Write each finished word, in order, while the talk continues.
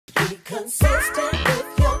Be consistent with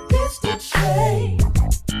your distance shade.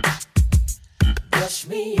 Brush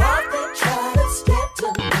me off and try to step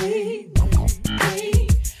to me.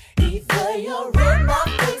 Either you're in my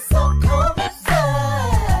face or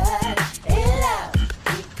coincide. It out.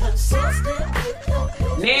 Be consistent with your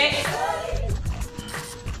distance Next.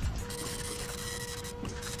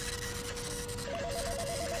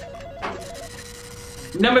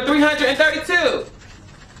 shade. Number 332.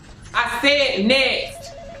 I said next.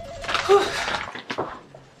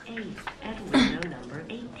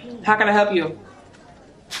 How can I help you?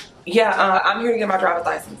 Yeah, I'm here to get my driver's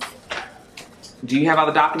license. Do you have all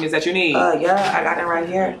the documents that you need? Yeah, I got them right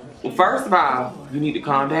here. Well, first of all, you need to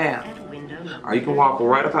calm down. Or you can walk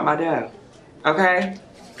right up at my door. Okay?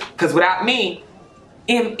 Because without me,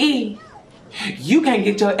 M.E., you can't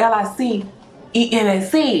get your LIC,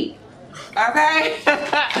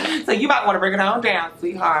 okay? So you might want to bring it on down,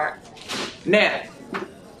 sweetheart. Now,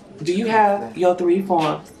 do you have your 3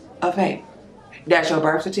 forms of faith? That's your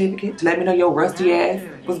birth certificate to let me know your rusty ass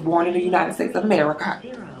was born in the United States of America.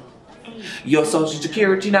 Your social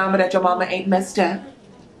security number that your mama ain't messed up.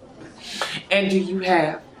 And do you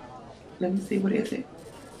have, let me see, what is it?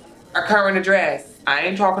 A current address. I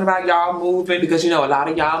ain't talking about y'all moving because you know a lot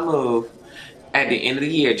of y'all move. At the end of the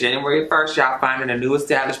year, January 1st, y'all finding a new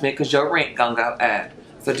establishment because your rent gonna go up.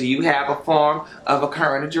 So do you have a form of a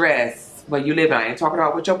current address where you live? I ain't talking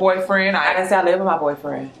about with your boyfriend. I didn't say I live with my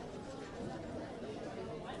boyfriend.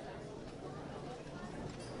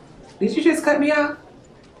 Did you just cut me off?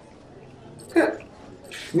 Good.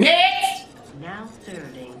 Next! Now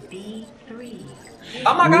serving B3.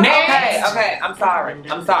 Oh my God. Next. Okay, I'm sorry.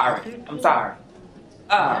 I'm sorry.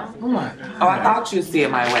 Oh my God. Oh, I thought you see it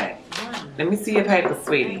my way. Let me see your paper,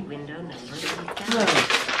 sweetie. Window number 37.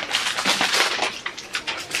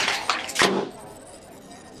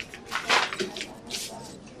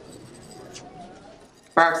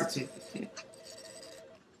 Birth certificate.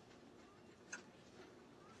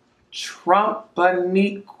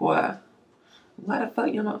 Trumpaniqua. What the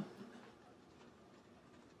fuck you know?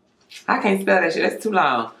 I can't spell that shit. That's too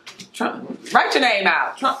long. Write your name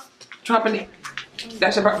out. Trumpaniqua.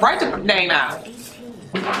 That's your birth. Write your name out.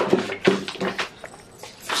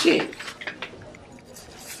 Shit.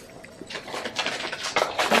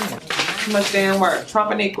 Too much damn work.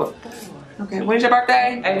 Trumpaniqua. Okay, when's your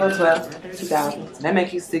birthday? April 12th, 2000. That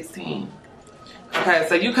make you 16. Okay,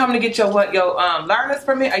 so you coming to get your what? Your learner's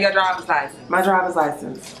permit or your driver's license? My driver's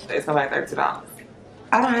license. It's gonna be like $32.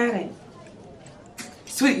 I don't have it.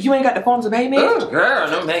 Sweet, you ain't got the form to pay me? Oh, girl,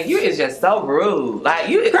 no man, you is just so rude. Like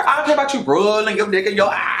you, Girl, I don't care about you rolling your neck in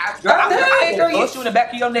your eyes. Girl, I will push you in the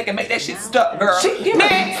back of your neck and make that shit stuck, girl. She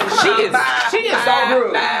is so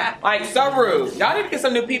rude. Like so rude. Y'all need to get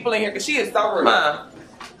some new people in here because she is so rude.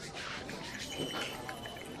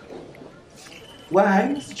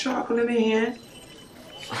 Why, Mr. Chocolate Man?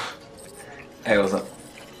 Hey, what's up?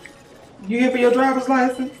 You here for your driver's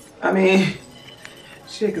license? I mean,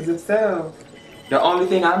 shit, because if so, the only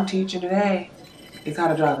thing I'm teaching today is how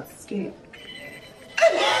to drive a stick.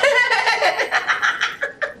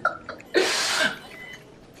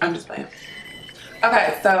 I'm just playing.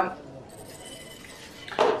 Okay, so,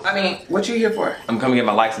 I mean, what you here for? I'm coming to get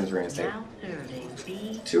my license reinstated. Now serving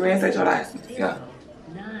B9. To reinstate your license? Yeah.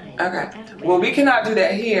 Okay. Well, we cannot do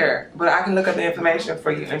that here, but I can look up the information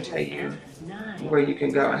for you and tell you where you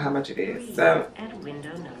can go and how much it is. So, At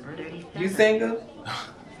window number 37. you single?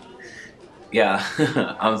 Yeah,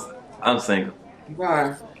 I'm single. You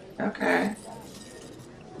are? Okay.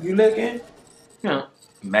 You looking? Yeah,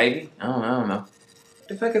 maybe. I don't know.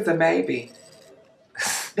 The fuck is a maybe?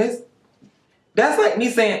 That's like me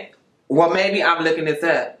saying, well, maybe I'm looking this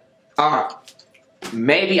up. Or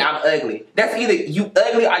maybe I'm ugly. That's either you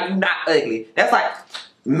ugly or you not ugly. That's like,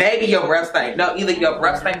 maybe your breath stink. No, either your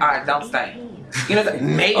breath stink or it don't stink. You know what I'm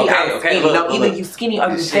saying? Maybe I'm skinny. Look, no, either look. you skinny or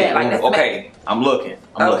you fat. Like, that's okay, I'm looking.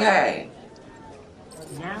 okay.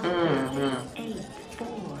 Now Mm-hmm.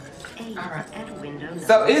 848. Alright. At window number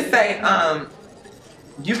So it say,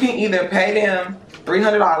 you can either pay them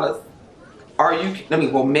 $300 or you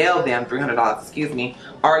can, we'll mail them $300, excuse me,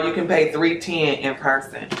 or you can pay $310 in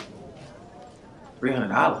person.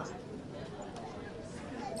 $300.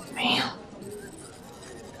 Damn.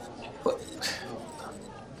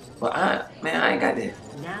 Well, I ain't got that.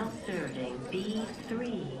 Now serving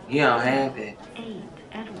B3. You don't have it. 8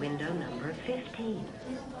 at window number 15.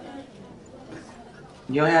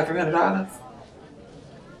 You don't have $300?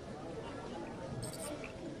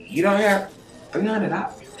 You don't have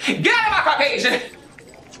 $300? Get out of my Caucasian!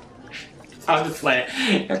 I'm just playing.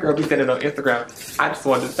 That girl be saying it on Instagram. I just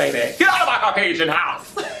wanted to say that. Get out of my Caucasian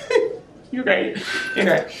house! You okay?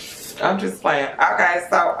 Anyway. I'm just playing. Okay,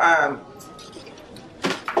 so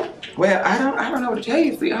well, I don't know what to tell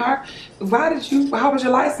you, sweetheart. How was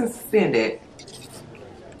your license suspended?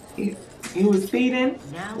 You was speeding?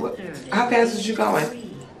 Now What- serving How fast was you going?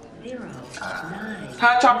 309.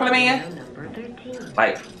 Huh, chocolate man? Window number 13.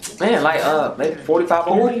 Like, man, like maybe 45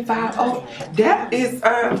 over. 45. Oh, that is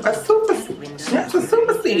a super. That's a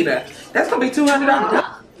super seater. That's gonna be $200.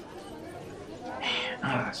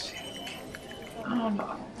 Oh shit. I don't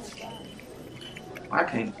know. I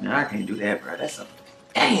can't do that, bro. That's a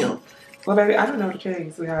damn. Well, baby, I don't know what to tell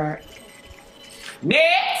you, sweetheart.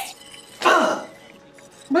 Next.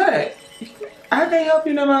 But I can't help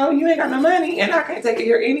you no more. You ain't got no money, and I can't take it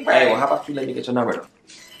here anyway. Hey, well, how about you let me get your number though?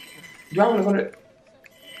 Do I want to go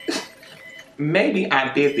to? Maybe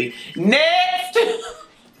I'm 50. Next.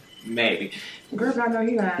 Maybe. Girl, I know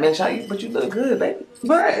you lying. Man, shot you, but you look good, baby.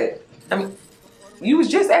 But I mean, you was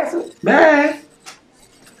just asking. bye.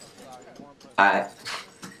 Alright.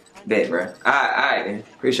 Bet, bro. Alright, then.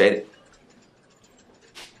 Appreciate it.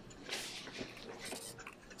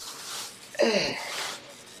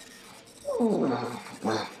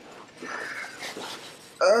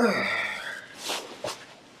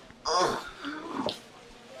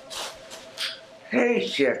 Hey,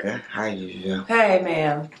 Sugar, how you doing? Hey,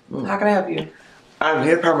 ma'am. How can I help you? I'm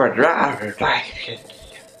here for my driver's license.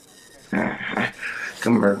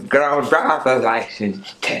 Come on, girl, driver's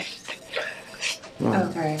license test.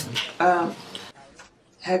 Okay.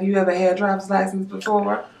 Have you ever had a driver's license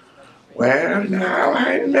before? Well, no,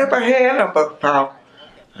 I ain't never had them before.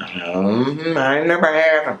 I ain't never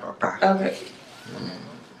had them before. Okay.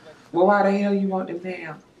 Well, why the hell you want them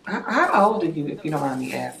now? How old are you, if you don't mind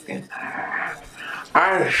me asking?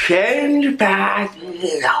 I'm 75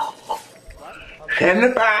 years old.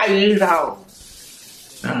 75 years old.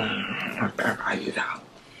 I'm 75 years old.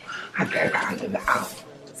 I'm 75 years old.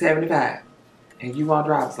 75. And you want a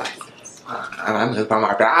driver's license? I'm here for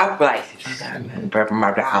my driver's license. I'm here for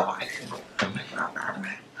my driver's license.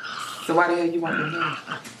 So why the hell you want them now?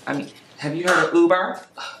 I mean, have you heard of Uber?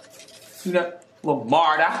 You know, little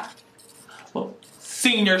MARTA, little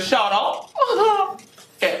senior shuttle,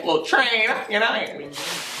 that little train, you know?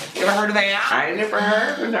 You ever heard of that? I ain't never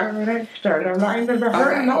heard of that. I ain't never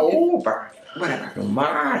heard of no Uber. Whatever.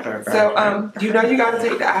 Mother. So, you know you gotta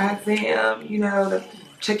take the eye exam, you know, to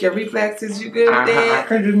check your reflexes. You good with I that?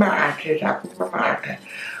 can do my eye test. I can do my eye test.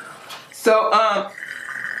 So,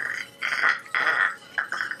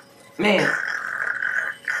 man.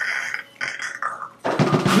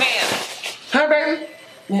 Huh, baby?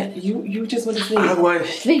 Man, you just went to sleep. I was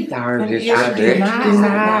asleep. I was just Yeah, sleep. yeah.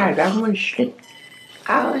 I was asleep.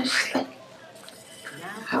 I was asleep.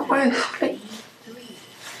 I was asleep.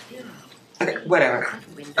 Okay, whatever.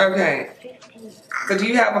 Okay. So do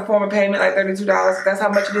you have a form of payment like $32? That's how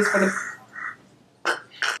much it is for the...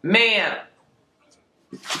 Ma'am.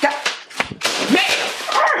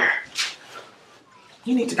 Ma'am!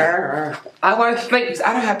 You need to go. I was asleep.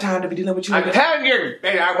 I don't have time to be dealing with you. I'm telling you,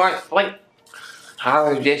 baby, I was asleep. I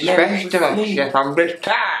was just Man, stressed you about sleep. stuff. I'm just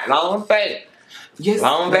tired. Long day. Yes,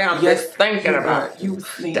 Long day. I'm just thinking you about are. You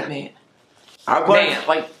sleep, man. I was Man.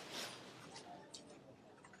 asleep.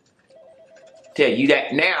 Tell you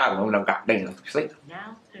that now, I don't know goddamn sleep.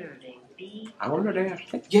 Now serving B. I don't know damn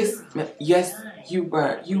sleep. Yes, yes, you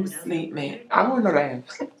were. You sleep, man. I don't know damn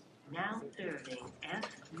sleep. Now serving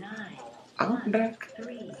F9. I don't know damn.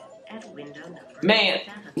 3 at window number Man.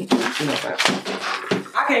 7.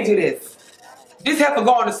 I can't do this. This heifer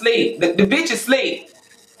going to sleep. The bitch is asleep.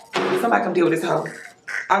 Somebody come deal with this hoe.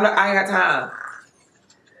 I ain't got time.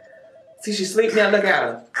 See, she sleep now. Look at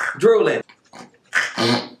her. Drooling.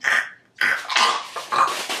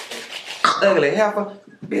 Ugly heifer.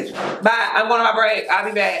 Bitch. Bye. I'm going on my break. I'll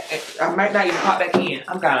be back. I might not even pop back in.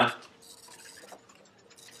 I'm gone.